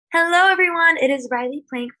Hello, everyone. It is Ryleigh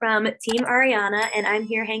Plank from Team Ariana, and I'm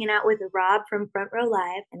here hanging out with Rob from Front Row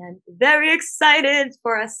Live, and I'm very excited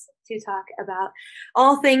for us to talk about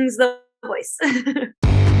all things The Voice.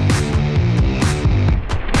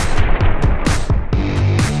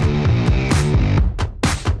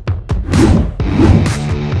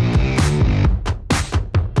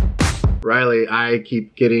 Ryleigh, I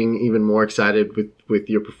keep getting even more excited with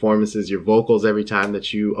your performances, your vocals every time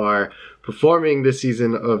that you are performing this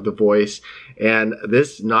season of The Voice. And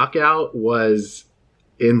this knockout was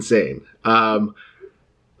insane.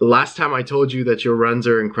 Last time I told you that your runs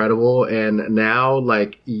are incredible, and now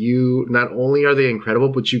like you not only are they incredible,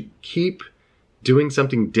 but you keep doing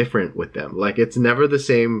something different with them. Like it's never the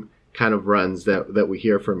same kind of runs that we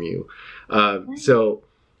hear from you. So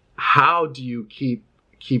how do you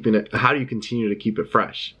keeping it, how do you continue to keep it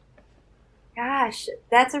fresh? Gosh,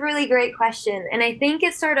 that's a really great question, and I think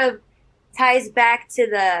it sort of ties back to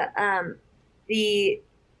the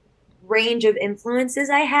range of influences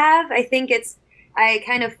I have. I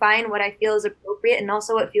kind of find what I feel is appropriate and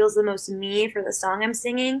also what feels the most me for the song I'm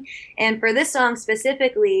singing. And for this song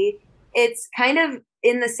specifically, it's kind of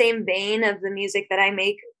in the same vein of the music that I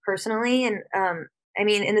make personally, and I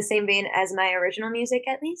mean in the same vein as my original music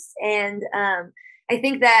at least. And I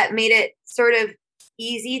think that made it sort of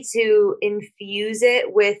easy to infuse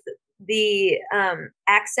it with the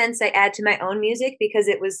accents I add to my own music because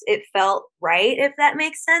it felt right, if that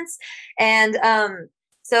makes sense. And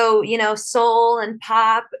so, soul and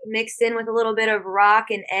pop mixed in with a little bit of rock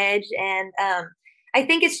and edge. And I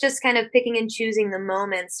think it's just kind of picking and choosing the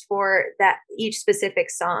moments for that each specific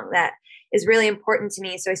song that is really important to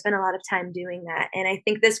me. So I spent a lot of time doing that. And I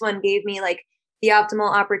think this one gave me like the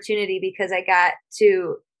optimal opportunity because I got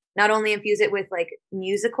to not only infuse it with like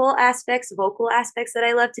musical aspects, vocal aspects that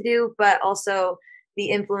I love to do, but also the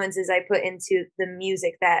influences I put into the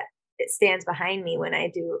music that it stands behind me when I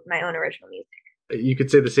do my own original music. You could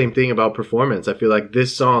say the same thing about performance. I feel like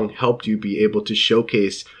this song helped you be able to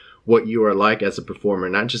showcase what you are like as a performer,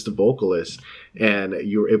 not just a vocalist. And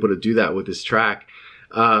you were able to do that with this track.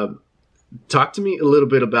 Talk to me a little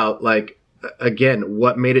bit about like, again,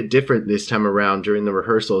 what made it different this time around during the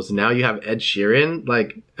rehearsals? Now you have Ed Sheeran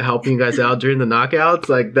like helping you guys out during the knockouts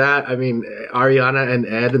like that. I mean, Ariana and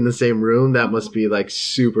Ed in the same room, that must be like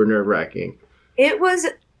super nerve-wracking. It was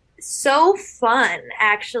so fun,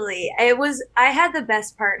 actually. I had the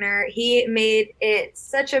best partner. He made it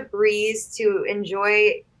such a breeze to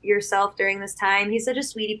enjoy yourself during this time. He's such a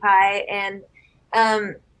sweetie pie. And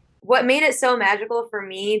what made it so magical for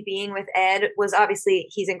me being with Ed was obviously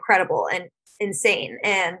he's incredible and insane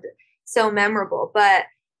and so memorable. But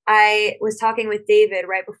I was talking with David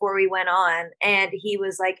right before we went on, and he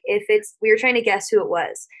was like, we were trying to guess who it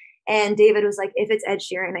was. And David was like, if it's Ed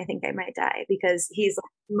Sheeran, I think I might die because he's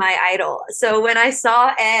like my idol. So when I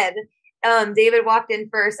saw Ed, David walked in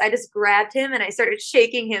first. I just grabbed him and I started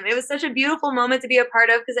shaking him. It was such a beautiful moment to be a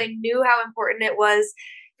part of because I knew how important it was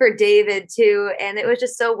for David too. And it was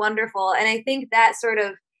just so wonderful. And I think that sort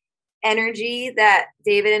of energy that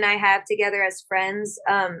David and I have together as friends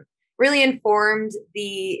really informed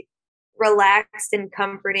the relaxed and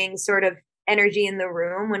comforting sort of energy in the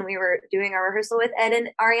room when we were doing our rehearsal with Ed and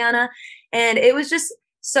Ariana. And it was just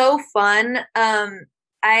so fun.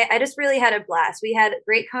 I just really had a blast. We had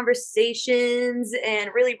great conversations and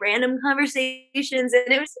really random conversations.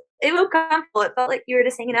 And it was comfortable. It felt like you were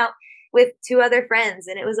just hanging out with two other friends,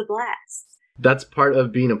 and it was a blast. That's part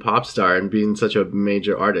of being a pop star and being such a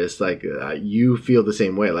major artist. Like you feel the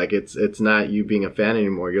same way. Like it's not you being a fan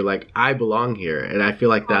anymore. You're like, I belong here, and I feel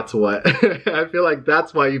like that's what I feel like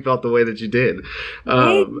that's why you felt the way that you did.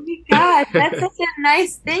 Hey, God, that's such a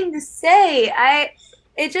nice thing to say.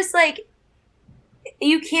 It's just like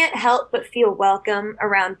you can't help but feel welcome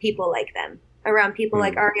around people like them, around people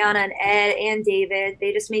like Ariana and Ed and David.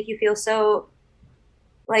 They just make you feel so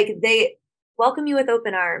like they welcome you with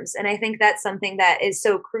open arms. And I think that's something that is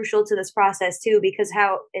so crucial to this process too, because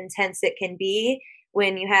how intense it can be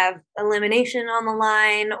when you have elimination on the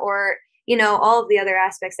line or, all of the other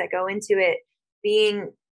aspects that go into it.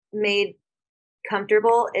 Being made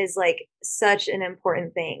comfortable is like such an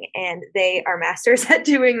important thing. And they are masters at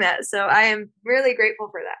doing that. So I am really grateful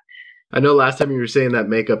for that. I know last time you were saying that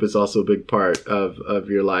makeup is also a big part of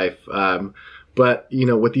your life. But,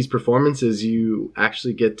 with these performances, you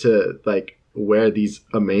actually get to like wear these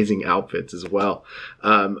amazing outfits as well.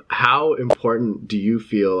 How important do you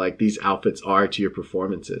feel like these outfits are to your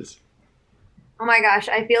performances? Oh my gosh,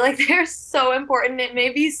 I feel like they're so important. It may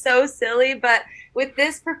be so silly, but with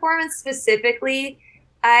this performance specifically,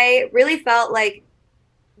 I really felt like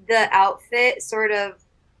the outfit sort of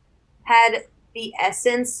had the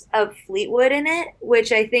essence of Fleetwood in it,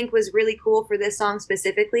 which I think was really cool for this song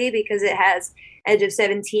specifically because it has Edge of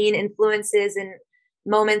 17 influences and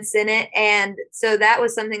moments in it. And so that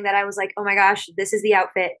was something that I was like, oh my gosh, this is the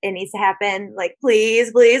outfit. It needs to happen. Like,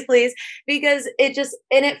 please, please, please. Because it just,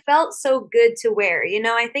 and it felt so good to wear. You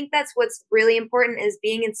know, I think that's what's really important is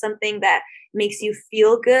being in something that makes you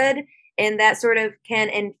feel good. And that sort of can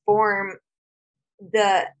inform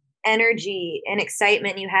the energy and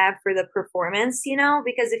excitement you have for the performance, you know,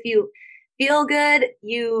 because if you feel good,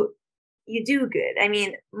 you do good. I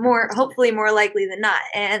mean, more hopefully more likely than not.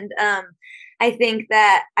 And I think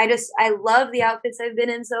that I love the outfits I've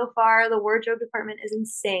been in so far. The wardrobe department is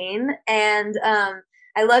insane. And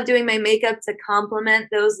I love doing my makeup to complement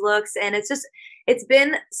those looks. And it's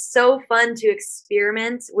been so fun to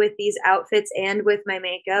experiment with these outfits and with my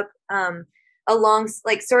makeup along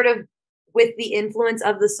like sort of with the influence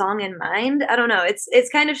of the song in mind. I don't know. It's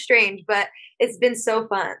kind of strange, but it's been so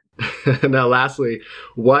fun. Now, lastly,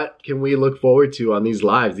 what can we look forward to on these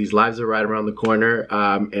lives? These lives are right around the corner,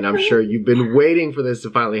 and I'm sure you've been waiting for this to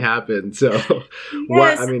finally happen. So,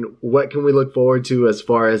 Yes. what can we look forward to as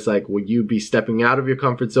far as like, will you be stepping out of your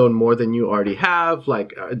comfort zone more than you already have?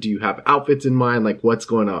 Like, do you have outfits in mind? Like, what's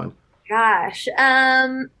going on? Gosh.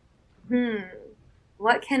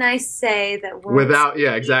 What can I say that won't Without,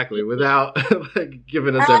 yeah, exactly, without like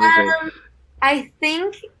giving us everything. I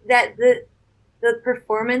think that the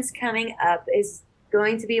performance coming up is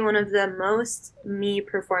going to be one of the most me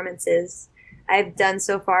performances I've done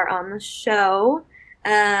so far on the show.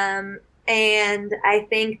 And I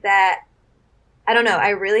think that, I don't know, I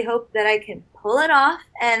really hope that I can pull it off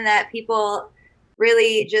and that people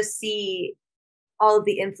really just see all of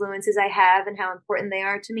the influences I have and how important they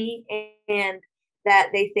are to me, and that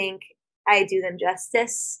they think I do them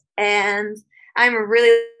justice. And I'm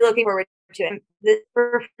really looking forward to it. This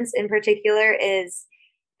performance in particular is,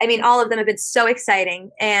 I mean, all of them have been so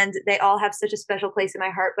exciting and they all have such a special place in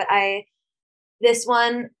my heart. But this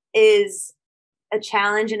one is a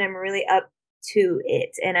challenge and I'm really up to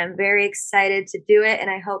it. And I'm very excited to do it.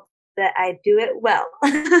 And I hope that I do it well.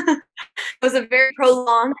 It was a very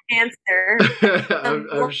prolonged answer.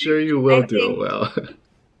 I'm sure you will do it well.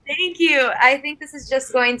 Thank you. I think this is this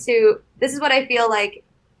is what I feel like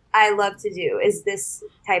I love to do is this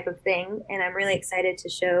type of thing. And I'm really excited to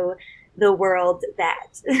show the world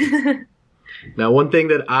that. Now, one thing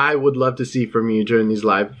that I would love to see from you during these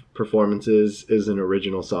live performances is an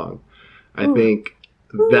original song. I think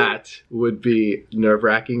that would be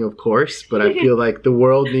nerve-wracking, of course, but I feel like the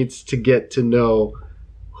world needs to get to know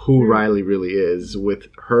who Ryleigh really is with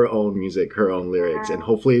her own music, her own lyrics, and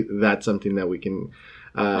hopefully that's something that we can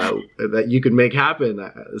that you could make happen.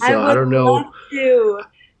 So I don't know.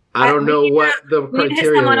 I don't know what the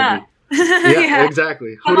criteria would be. Yeah,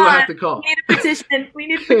 exactly. Who do I have to call? We need a petition. We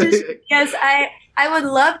need a petition. Yes, I would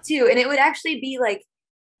love to, and it would actually be like,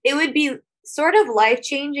 it would be sort of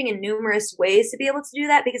life-changing in numerous ways to be able to do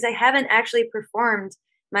that, because I haven't actually performed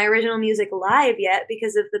my original music live yet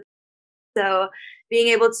because of so being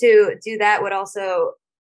able to do that would also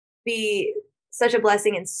be such a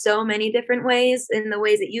blessing in so many different ways, in the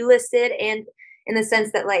ways that you listed, and in the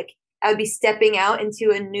sense that like I would be stepping out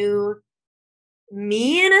into a new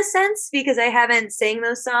me in a sense, because I haven't sang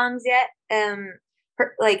those songs yet,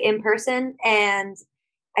 like in person. And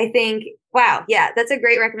I think, wow, yeah, that's a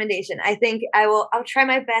great recommendation. I think I'll try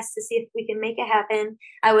my best to see if we can make it happen.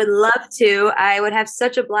 I would love to. I would have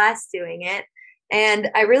such a blast doing it. And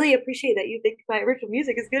I really appreciate that you think my original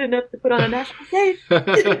music is good enough to put on a national stage.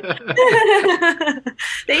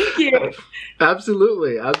 Thank you.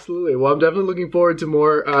 Absolutely. Absolutely. Well, I'm definitely looking forward to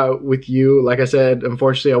more with you. Like I said,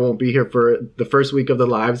 unfortunately, I won't be here for the first week of the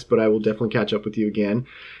lives, but I will definitely catch up with you again.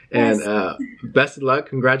 And best of luck.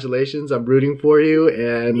 Congratulations. I'm rooting for you.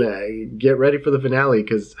 And get ready for the finale,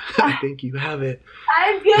 because I think you have it.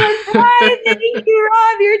 I'm going to cry. Thank you,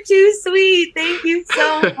 Rob. You're too sweet. Thank you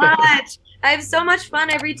so much. I have so much fun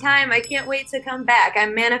every time. I can't wait to come back.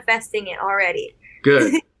 I'm manifesting it already.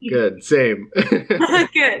 Good. Good. Same.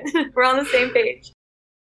 Good. We're on the same page.